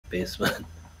basement.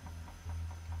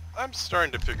 I'm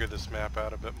starting to figure this map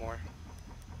out a bit more.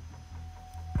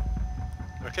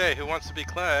 Okay, who wants to be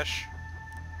Clash?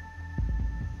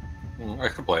 I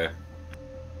could play it.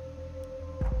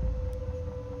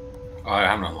 Oh, I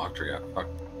haven't unlocked her yet. Fuck.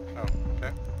 Oh,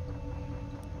 okay.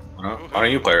 Why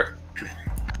don't you play her?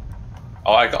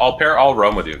 I'll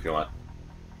roam with you if you want.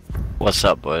 What's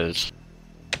up, boys?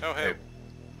 Oh, hey.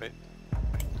 Wait.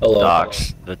 Hello.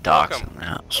 Docs. The docs Welcome. in the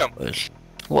house, Welcome. boys.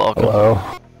 Welcome.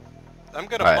 Hello. I'm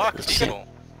gonna Alright, block let's see. people.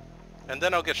 And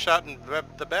then I'll get shot in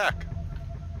the back.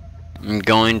 I'm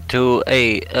going to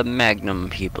a Magnum,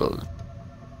 people.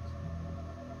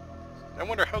 I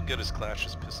wonder how good is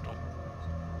Clash's pistol.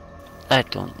 I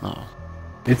don't know.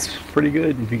 It's pretty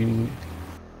good if you can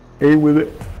aim with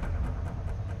it.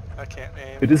 I can't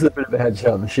aim. It is a bit of a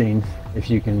headshot machine if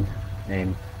you can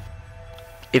aim.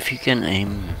 If you can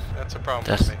aim, That's a problem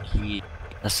that's for the me. key.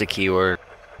 That's the key word.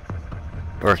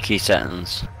 Or key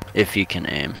sentence. If you can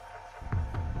aim.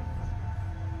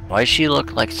 Why she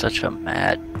look like such a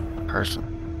mad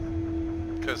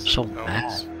person? Because So it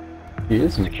owns- mad. He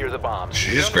is. Secure the bomb.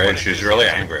 She's The only great. one She's who really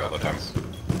uses angry all the time.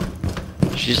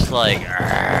 weapons. She's like,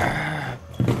 "Argh."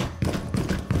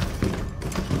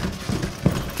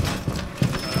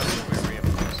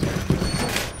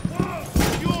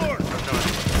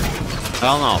 I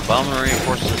don't know, but I'm gonna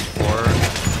reinforce this floor.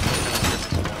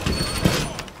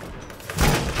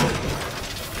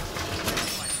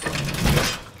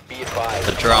 Be advised.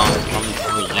 The drone comes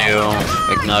towards you,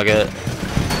 McNugget.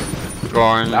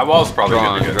 Drawing. That wall's probably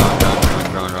drawing, good to drawing,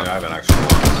 get. drawing. I have an extra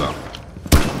one,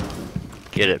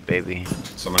 Get it, baby. so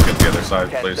someone get the other side,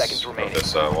 10 please, seconds of remaining.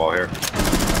 this wall here.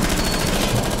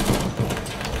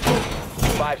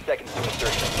 5 seconds to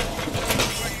insertion.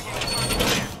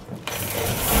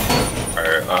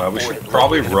 Alright, we should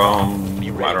probably roam. Be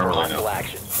I ready don't for really hostile know.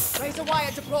 action. Razor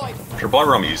wire deployed. Should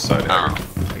probably roam east side. I don't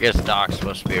know. I guess Doc's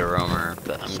supposed to be a roamer,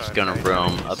 but I'm just gonna Sorry.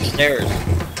 roam upstairs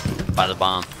by the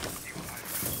bomb.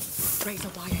 Razor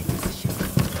wire in position.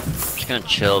 I'm just gonna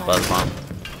chill by the bomb.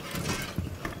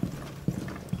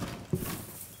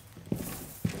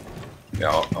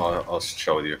 Yeah, I'll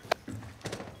chill with you.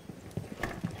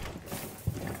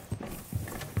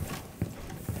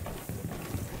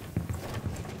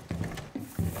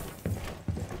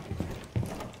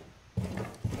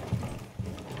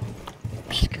 I'm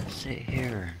just gonna sit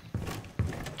here.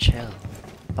 Chill.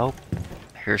 Oh,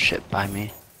 I hear shit by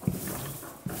me.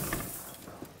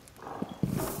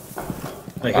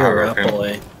 I hear a okay. rap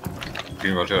away. Can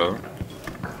you rotate over?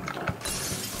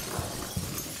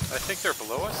 I think they're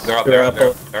below us. They're up They're there.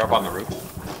 up They're up on the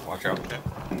roof. Watch out. Okay.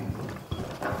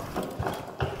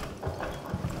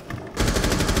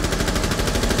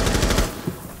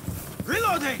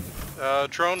 Reloading.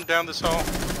 Drone down this hall.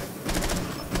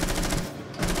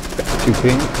 2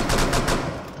 ping.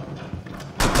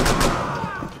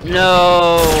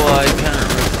 No, I kinda.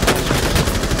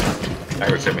 That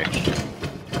hurt me.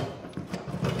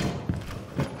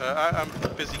 I'm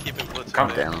busy keeping Blitz Calm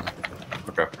at bay. Down.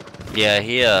 Okay. Yeah,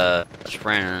 he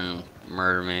sprang and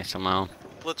murdered me somehow.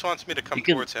 Blitz wants me to come You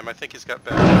can- towards him. I think he's got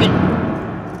back.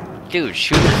 Dude,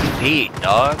 shoot his feet,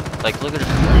 dog. Like, look at his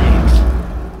legs.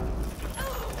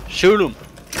 Shoot him.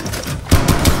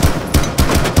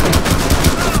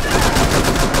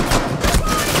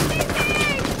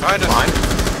 Behind us. Behind.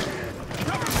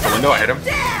 The window, I hit him.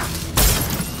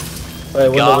 Wait,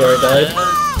 window where I died?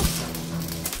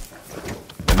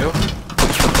 Window.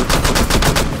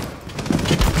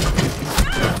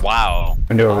 Wow.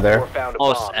 Window over there. Found a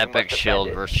Most bomb. You epic must shield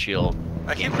defend it. versus shield.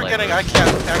 I keep Gameplay forgetting I versus-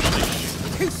 can't actually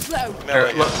shoot Too slow.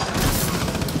 melee. Look.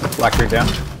 Black Creek down.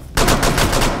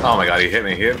 Oh my god, he hit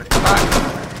me. He hit me.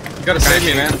 Ah, you gotta save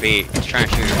me, man. Feet. He's trying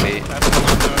to shoot your feet. That's what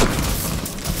I'm doing.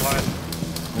 I'm blind.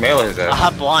 Melee his ass.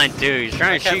 I'm blind, dude. He's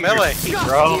trying to can't shoot your melee. feet,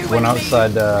 bro. One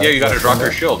outside. Yeah, you gotta left drop window.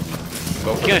 your shield.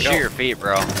 Go He's gonna shoot your feet,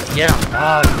 bro. Get him.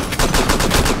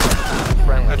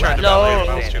 Friendly I tried to last melee, player but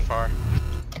I was too standing. far.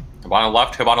 Hib on the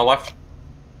left. Hib on the left.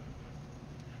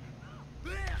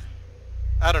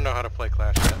 I don't know how to play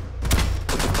Clash yet.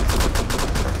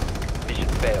 Mission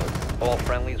failed. All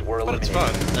friendlies were But it's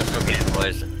eliminated. fun. That's okay,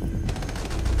 boys.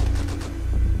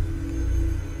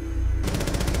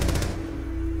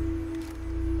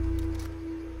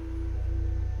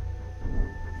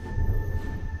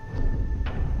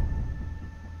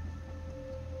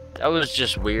 That was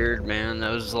just weird, man.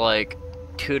 That was like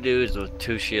 2 dudes with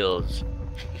 2 shields.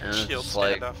 And it Shield was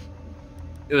like, standoff.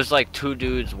 it was like 2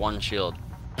 dudes, 1 shield.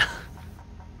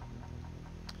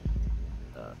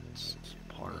 That's some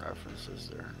porn references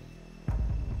there.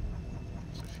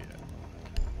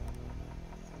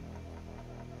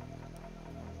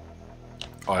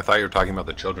 Oh, I thought you were talking about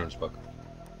the children's book.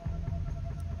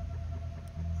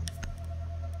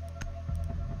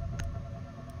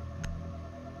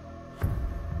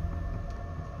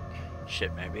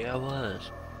 Shit, maybe I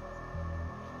was.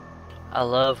 I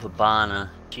love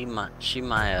Habana. She my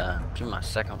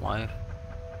second wife.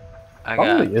 I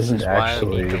Probably got isn't six wives.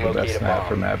 actually the locate best a map bomb.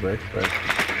 for Maverick, but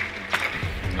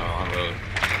No, not really. Yeah,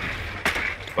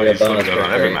 But you still Bona's good on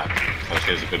pretty every great. map. So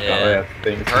she has a good Yeah. oh gun.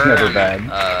 yeah, it's Her never and, bad.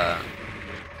 I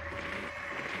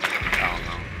don't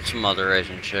know, some other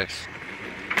Asian chicks.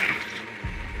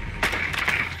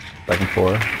 Second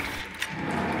floor.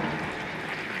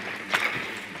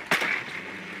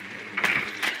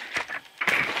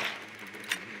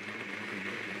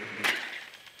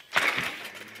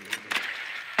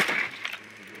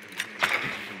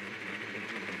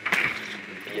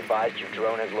 Be advised your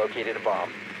drone has located a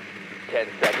bomb. 10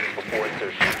 seconds before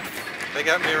insertion. They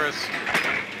got mirrors.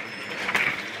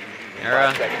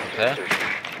 Era, 5 seconds to okay. insertion.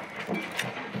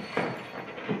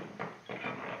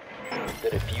 The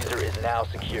diffuser is now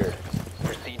secured.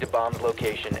 Proceed to bomb's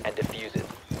location and defuse it.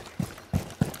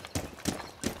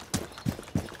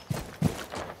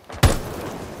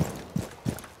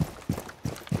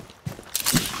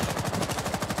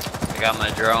 I got my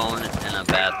drone in a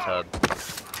bathtub.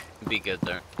 Be good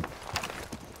there.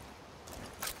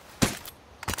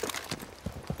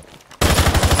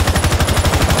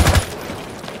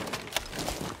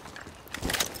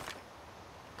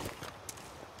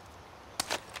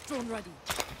 Drone ready.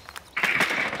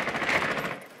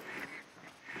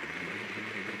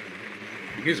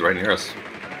 He's right near us.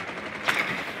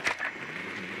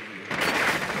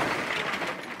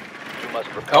 You must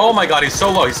prepare. Oh my god, he's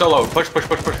so low. He's so low. Push, push,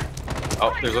 push, push.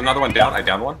 Oh, there's another one down. I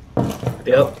downed one.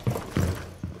 Yep.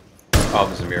 Oh,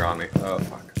 there's a mirror on me. Oh,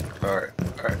 fuck. Alright,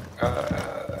 alright.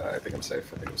 I think I'm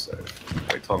safe. I think I'm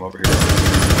safe. Wait till I'm over here.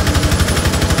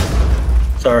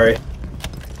 Sorry.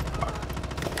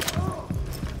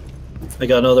 I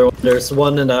got another one. There's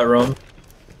one in that room.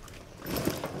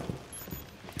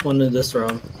 One in this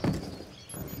room.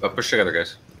 Push together,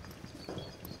 guys.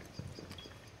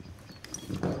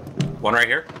 One right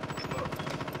here.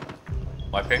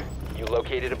 My ping. You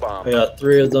located a bomb. I got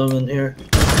 3 of them in here.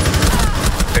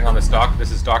 Ping on this dock.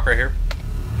 This is dock right here.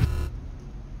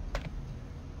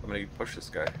 I'm gonna push this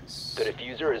guy. The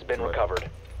diffuser has been recovered.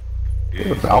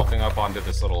 He's vaulting up onto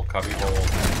this little cubby hole.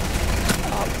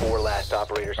 Op 4 last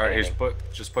operator Alright, standing.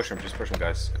 just push him,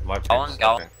 guys. Live Go on, ping,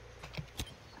 go. ping.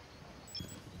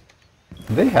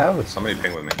 Do they have a Somebody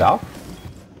ping with me. Valve?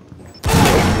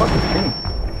 Fucking ping.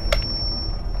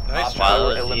 Nice Op job. Wow,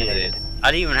 four that was eliminated. easy.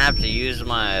 I didn't even have to use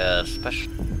my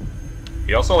special.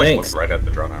 He also like Thanks. looked right at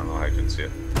the drone. I don't know how you didn't see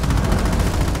it.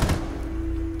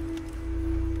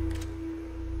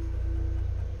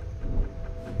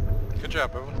 Good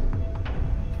job, Owen.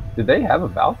 Did they have a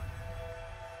Valve?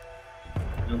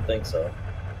 I don't think so.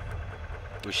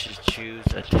 We should choose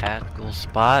a tactical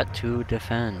spot to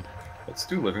defend. Let's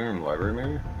do living room library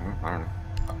maybe? I don't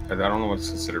know. I don't know what's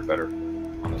considered better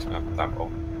on this map. That well.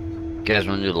 You guys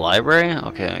want to do the library?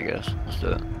 Okay, I guess. Let's do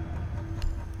it.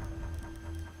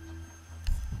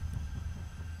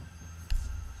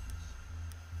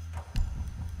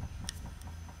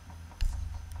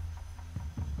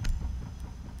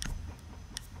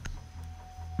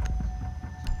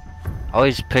 I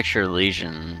always picture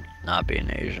Legion not being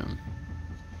Asian.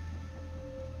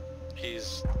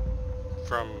 He's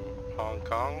from Hong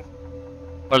Kong.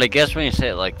 But I guess when you say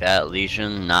it like that,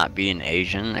 Legion not being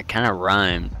Asian, it kind of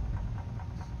rhymed.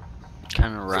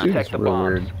 Kind of rhymed. Dude's the real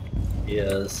bombs. weird. He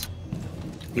is.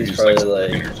 He's He's probably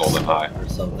like like 16 years old and high. or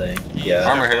something. He's Yeah.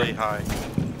 Armor definitely here. high.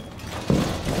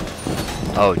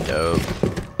 Oh, dope.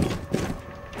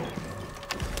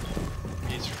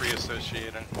 He's free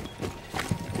associating.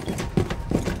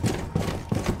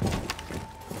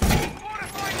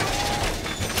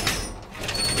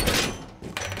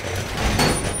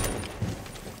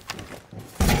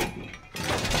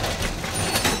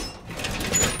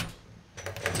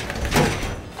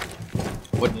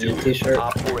 What do New we? t-shirt.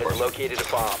 Op 4 has located a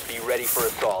bomb. Be ready for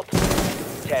assault.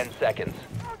 10 seconds.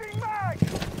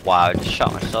 Wow, I just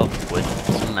shot myself with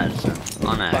some medicine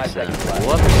on 5 accident. seconds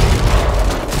left. Whoops.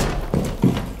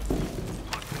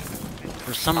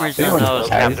 For some reason, I Anyone thought it was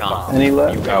have Capcom. any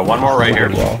left? One more right here.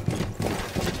 Wall.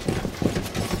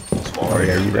 Small Oh right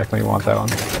yeah, here. you definitely want that one.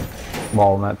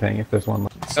 Wall on that ping if there's one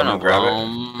left. I'm Someone gonna grab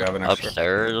roam it. Grab an extra.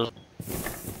 upstairs.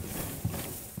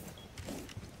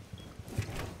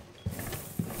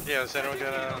 Yeah, is anyone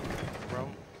gonna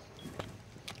roam?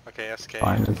 Okay, SK.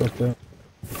 Fine, is that it?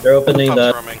 They're opening Pub's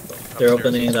that. roaming They're upstairs.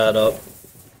 opening that up.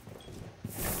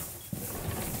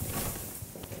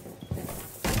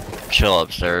 chill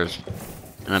upstairs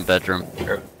in a bedroom.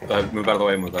 Here, move out of the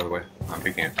way, move out of the way. I'm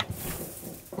peeking it.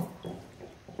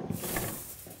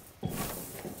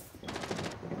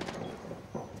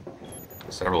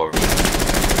 Several over.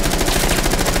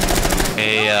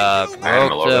 Hey, am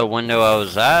broke alone. the window I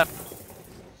was at.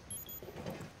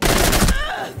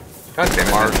 God damn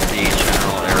it. Mark the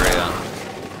general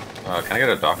area. Can I get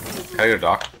a dock? Can I get a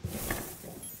dock?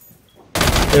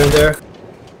 They're there.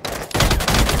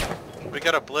 We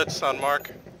got a blitz on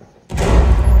Mark.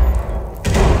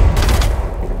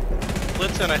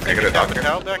 Blitz and I think get we a got the doctor.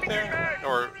 cow back there?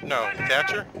 Or, no,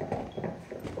 Thatcher?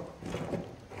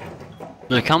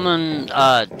 They're coming,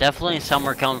 definitely some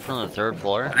are coming from the 3rd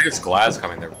floor. I think it's glass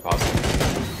coming there,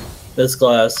 possibly. This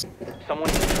glass. Someone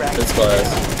is tracking This you glass.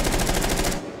 down.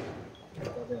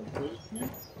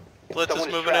 Blitz Someone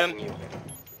is moving tracking in. you.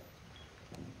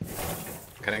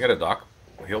 Can I get a dock?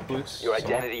 Heal, please? Your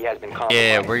identity has been compromised.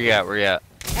 Yeah, where you at? Where you at?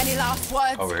 Any last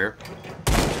words? Over here.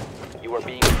 You are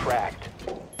being tracked.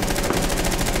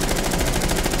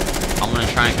 I'm gonna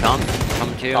try and come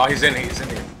to you. Oh, he's in here.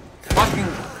 Fucking,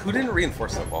 who didn't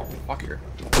reinforce that wall? Fuck here.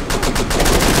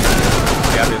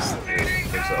 Yeah, there's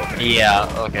the opening.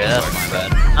 Yeah, okay, that's my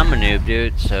bad. I'm a noob,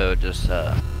 dude, so just,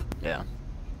 yeah.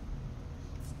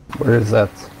 Where is that?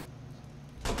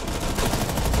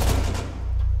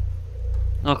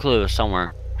 No clue,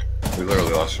 somewhere. We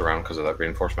literally lost the round because of that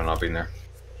reinforcement not being there.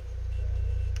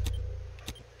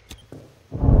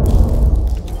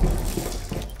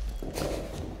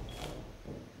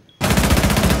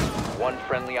 One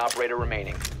friendly operator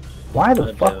remaining. Why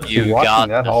the fuck is You he got walking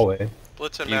that this. hallway?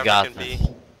 Blitz and You Maverick got and B. this.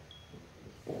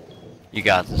 You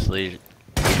got this, Legion.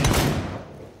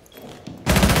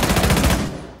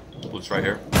 Blitz right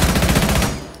here.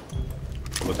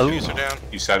 Blitz Diffuser down.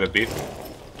 You side of B.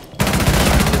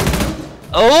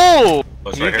 Oh!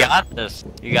 Blitz You right here. got this.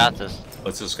 You got this.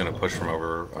 Blitz is gonna push from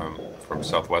over, from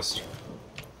southwest,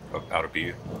 out of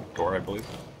B door, I believe.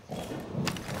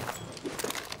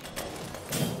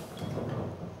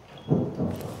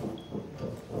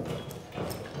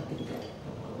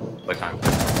 Playtime.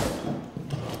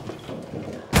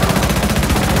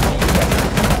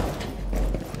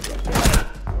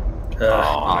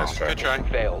 Oh, nice try. Good try.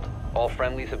 Failed. All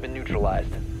friendlies have been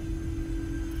neutralized.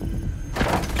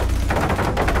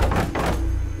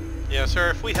 Yeah, sir,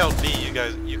 if we held B, you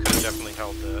could have definitely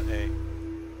held A.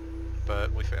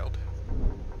 But we failed.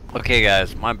 Okay,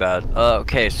 guys, my bad.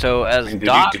 Okay, so as Did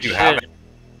Doc, you have it?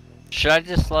 should I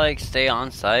just, like, stay on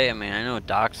site? I mean, I know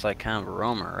Doc's, like, kind of a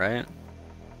roamer, right?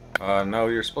 No,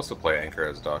 you're supposed to play anchor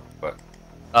as Doc, but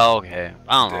Oh, okay.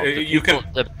 I don't know. The You people-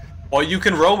 can- the- well, you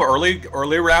can roam early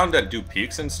round and do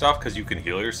peaks and stuff because you can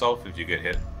heal yourself if you get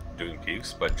hit doing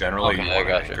peaks. But generally, Okay, you I want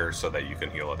to gotcha. anchor so that you can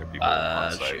heal other people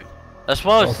on site. shoot. That's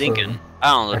what I was Also, thinking. I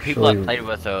don't know. The people I actually- played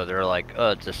with, though, they're like,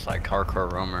 just like hardcore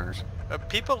roamers.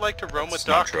 People like to roam with It's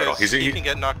not Doc true at all. because He- he can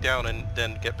get knocked down and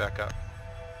then get back up.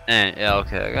 And yeah,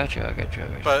 okay, I got you.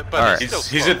 But Alright. he's still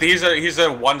He's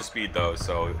a 1 speed though,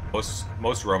 so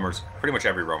most roamers, pretty much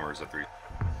every roamer is a 3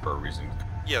 for a reason.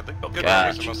 Yeah, the good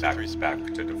Gotcha. roamers are mostly Back, 3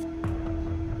 back to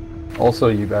def- Also,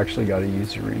 you've actually got to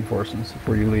use your reinforcements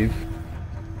before you leave.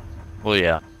 Well,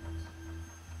 yeah.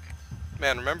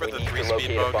 Man, remember We the need to 3-speed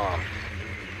locate a bug? bomb.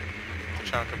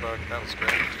 Chonka bug, that was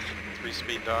great.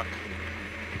 3-speed Doc.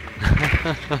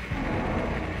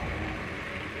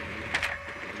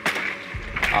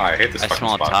 Oh, I hate this I fucking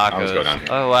smell spot. I always go down tacos. here.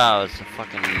 Oh wow, it's a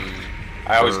fucking.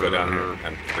 I always go down here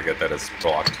and forget that it's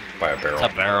blocked by a barrel.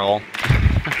 It's a barrel.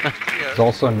 There's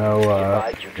also no, Be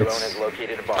advised your drone it's, has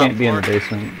located a bomb. can't be in the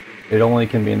basement. It only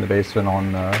can be in the basement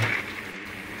on,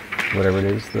 whatever it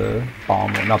is, the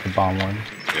bomb one, not the bomb one.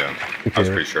 Yeah, I was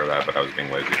pretty sure of that, but I was being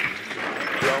lazy.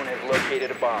 Drone has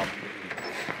located a bomb.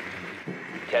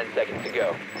 10 seconds to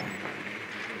go.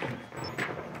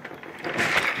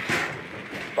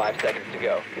 5 seconds to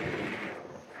go.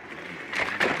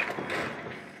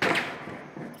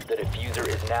 The diffuser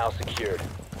is now secured.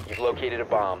 You've located a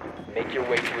bomb. Make your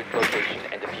way to its location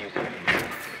and defuse it.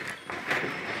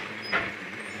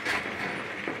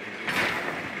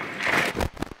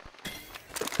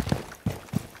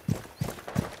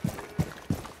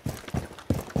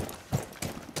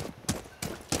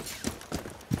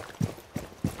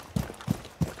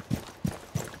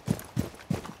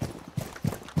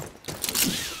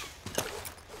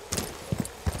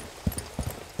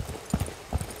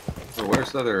 So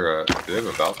where's the other, do they have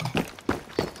a valve?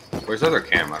 Where's the other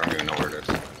cam? I don't even know where it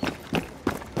is.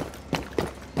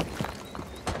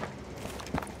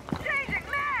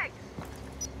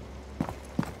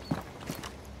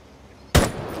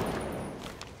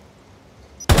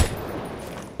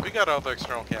 We got all the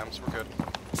external cams, we're good.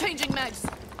 Changing mags.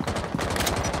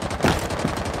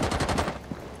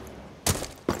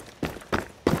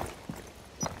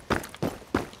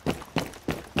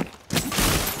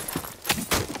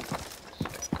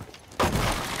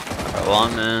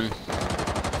 one, man.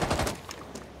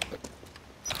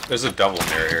 There's a double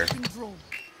mirror here. Drone.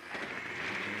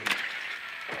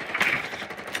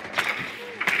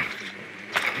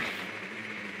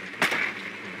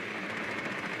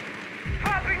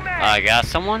 I got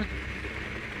someone?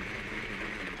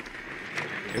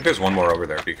 I think there's one more over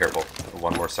there. Be careful.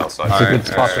 One more south side. It's a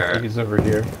good Alright, spot alright, to he's over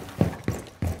here.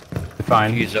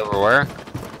 Fine. He's over where?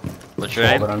 What's your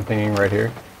All name? that I'm thinking right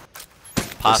here. This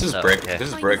is Pasta, break. okay. This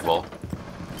is breakable.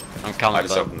 I'm coming, I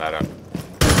just bud. opened that up.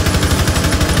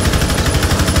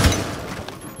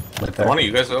 Right there. One of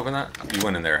you guys open that? You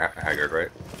went in there, Haggard, right?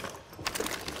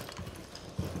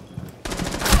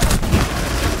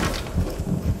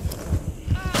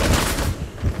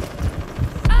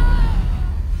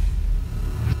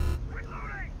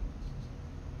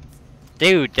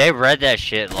 Dude, they read that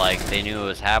shit like they knew it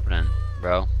was happening,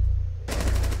 bro.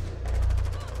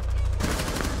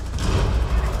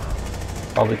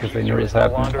 Probably because they knew it was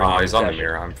happening. Oh, he's on the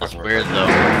mirror. I'm That's fucking weird with though.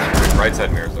 that. Right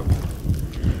side mirror's open.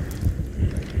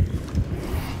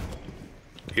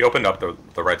 He opened up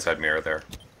the right side mirror there.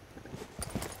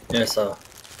 Yeah, I saw.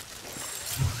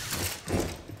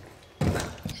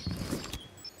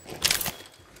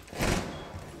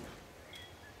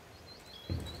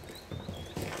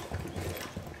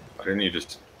 Why didn't you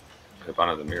just hip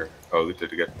onto the mirror? Oh,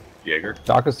 did you get Jaeger?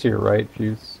 Doc is to your right,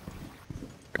 Fuse.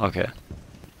 Okay.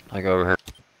 I go over here.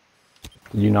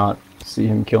 Did you not see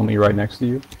him kill me right next to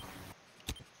you?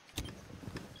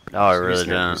 No, I So really he's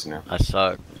near, don't. he's near. I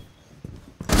suck.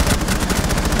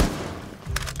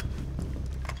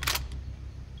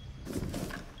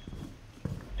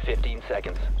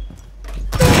 Seconds.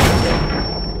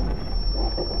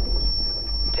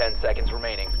 10 seconds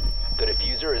remaining. The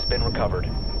diffuser has been recovered.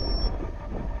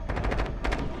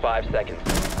 5 seconds.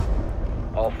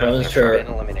 All friendlies sure. have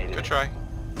been eliminated. Good try.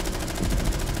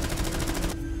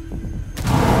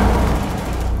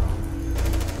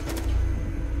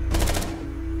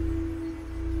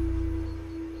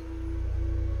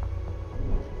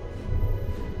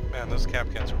 Man, those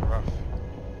Capcans are rough.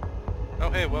 Oh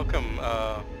hey, welcome,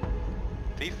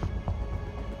 Thief.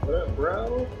 What up,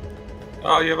 bro?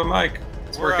 Oh, you have a mic.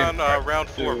 It's We're working. on round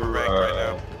 4 of a ranked right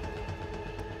now.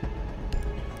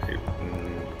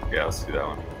 Yeah, let's do that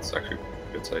one. It's actually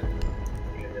a good site.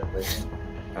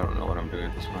 I don't know what I'm doing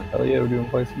at this point. Hell yeah, we're doing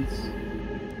placements.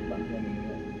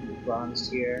 Bronze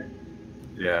tier.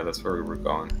 Yeah, that's where we were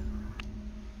going.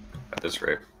 At this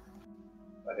rate.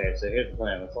 Okay, so here's the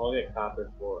plan. Let's all get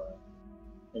copper 4.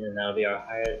 And then that'll be our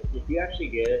highest. If you actually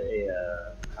get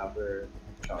a copper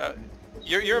chunk.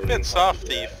 You're a bit soft,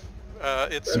 Thief.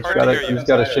 It's You've hard got to a, hear you. you've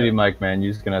got a shitty mic, man.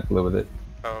 You're just gonna have to live with it.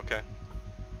 Oh, okay.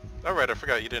 Alright, I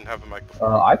forgot you didn't have a mic before.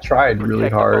 I tried really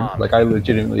Protect the hard. bomb. Like, I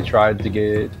legitimately tried to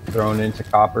get thrown into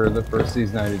copper the first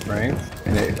season I did ranked,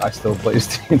 and I still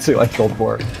placed until I killed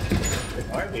 4. It's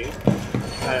hard, dude.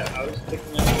 I was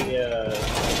picking up the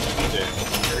user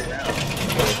every round.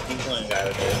 So he's one guy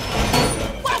with it.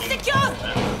 What's the job?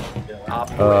 Op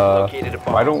 4 has located a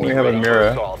bomb. Why don't we Be have a ready for mirror?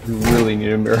 assault. We really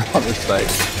need a mirror on this site.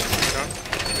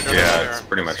 You don't Yeah, have it's Mirror.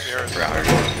 pretty much Mirror's- how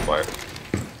to play.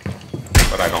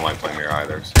 But I don't like playing mirror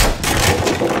either. So.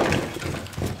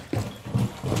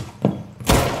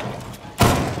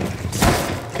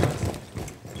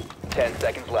 10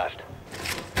 seconds left.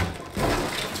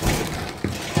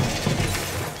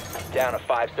 Down to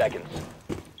 5 seconds.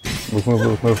 Move, move,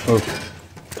 move, move, move.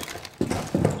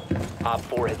 Op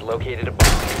 4 has located a bomb.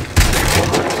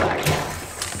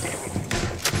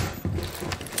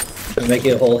 Can I make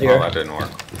you a hole Oh, here? that didn't work.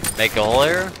 Make a hole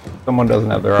here? Someone doesn't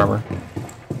have their armor.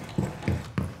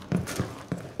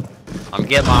 I'm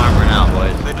getting my armor now,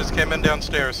 boys. They just came in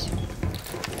downstairs.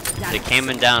 They came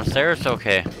in downstairs?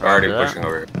 Okay. We're already Roger that. pushing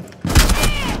over here.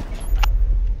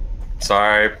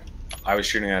 Sorry, I was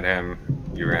shooting at him.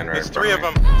 You ran right It's in front 3 of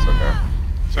of me. them. It's okay.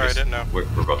 Sorry, I Just- didn't know. We're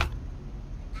both.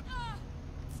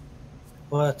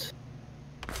 What?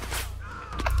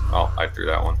 Oh, I threw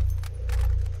that one.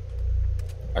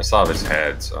 I saw his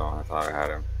head, so I thought I had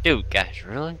him. Dude, guys,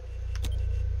 really?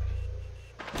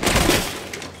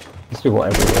 There's people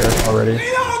everywhere already.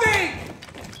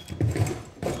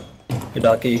 Hey,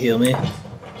 Doc, can you heal me?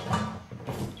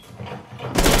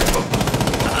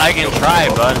 I can try,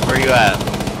 bud. Where you at?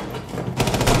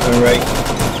 I'm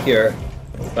right here.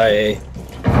 By A.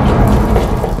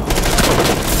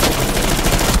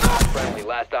 Friendly,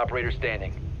 last operator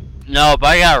standing. No, but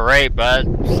I got raped, bud.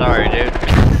 Sorry, dude.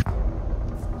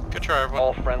 Good try, everyone.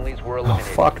 All friendlies were Oh,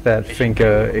 eliminated. fuck that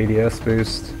Finka ADS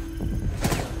boost.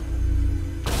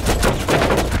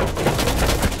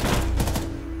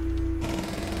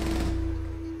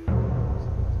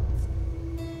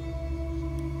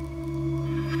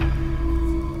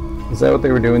 Is that what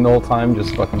they were doing the whole time?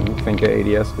 Just fucking Finka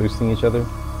ADS boosting each other?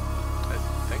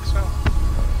 I think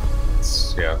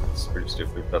so. Yeah, it's pretty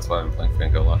stupid. That's why I'm playing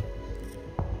Finka a lot.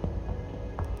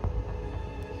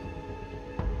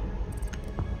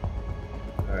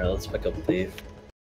 Alright, let's pick up Thief.